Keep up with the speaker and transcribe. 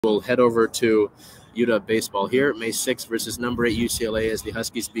We'll head over to UW baseball here. May 6th versus number 8 UCLA as the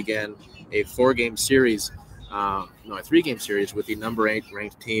Huskies began a 4-game series, a 3-game series with the number 8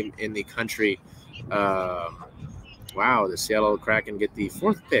 ranked team in the country. Wow, the Seattle Kraken get the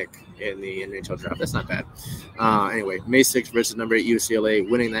 4th pick in the NHL draft. That's not bad. Anyway, May 6th versus number 8 UCLA,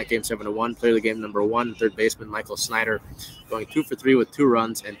 winning that game 7-1. Player of the game number 1, third baseman Michael Snyder, going 2 for 3 with 2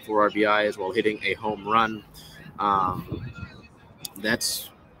 runs and 4 RBIs while hitting a home run. That's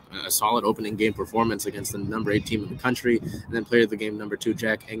a solid opening game performance against the number 8 team in the country. And then player of the game number 2,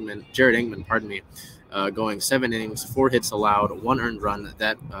 Jared Engman, going 7 innings, 4 hits allowed, 1 earned run.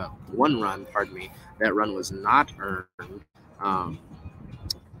 That 1 run, that run was not earned.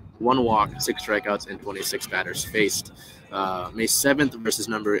 1 walk, 6 strikeouts, and 26 batters faced. May 7th versus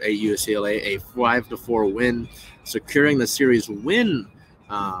number 8 UCLA, a 5-4 win, securing the series win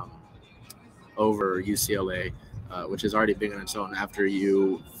over UCLA. Which is already big on its own after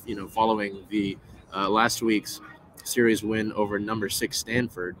following the last week's series win over number 6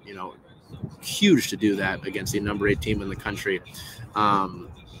 Stanford. Huge to do that against the number 8 team in the country. Player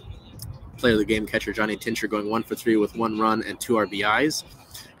of the game catcher Johnny Tincher going 1 for 3 with 1 run and 2 RBIs.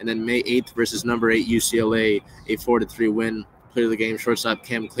 And then May 8th versus number 8 UCLA, a 4-3 win. Player of the game shortstop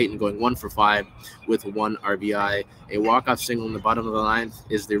Cam Clayton going 1 for 5 with 1 RBI. A walk-off single in the bottom of the ninth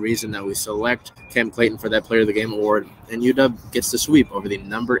is the reason that we select Cam Clayton for that Player of the Game award. And UW gets the sweep over the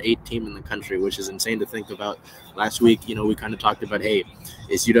number 8 team in the country, which is insane to think about. Last week, we kind of talked about, hey,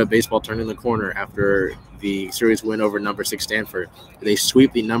 is UW baseball turning the corner after the series win over number 6 Stanford? They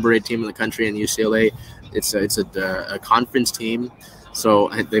sweep the number 8 team in the country in UCLA. It's a conference team. So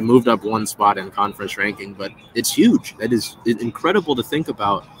they moved up 1 spot in conference ranking, but it's huge. That is incredible to think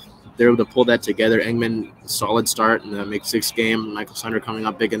about. They're able to pull that together. Engman, solid start in the May 6th game. Michael Snyder coming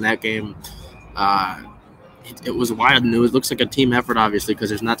up big in that game. It was wild, and it looks like a team effort, obviously, because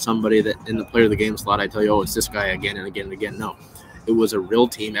there's not somebody that in the player of the game slot I tell you, oh, it's this guy again and again and again. No, it was a real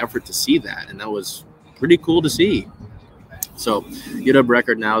team effort to see that, and that was pretty cool to see. So UW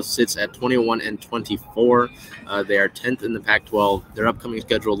record now sits at 21-24. They are 10th in the Pac-12. Their upcoming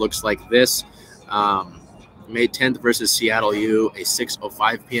schedule looks like this. May 10th versus Seattle U, a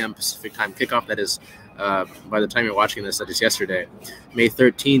 6:05 p.m. Pacific time kickoff. That is, by the time you're watching this, that is yesterday. May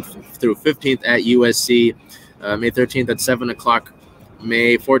 13th through 15th at USC. May 13th at 7 o'clock.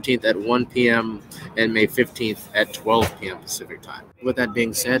 May 14th at 1 p.m. and May 15th at 12 p.m. Pacific time. With that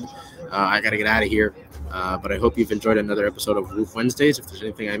being said, I got to get out of here. But I hope you've enjoyed another episode of WOOF Wednesdays. If there's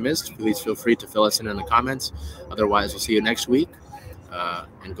anything I missed, please feel free to fill us in the comments. Otherwise, we'll see you next week.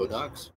 And go Dawgs.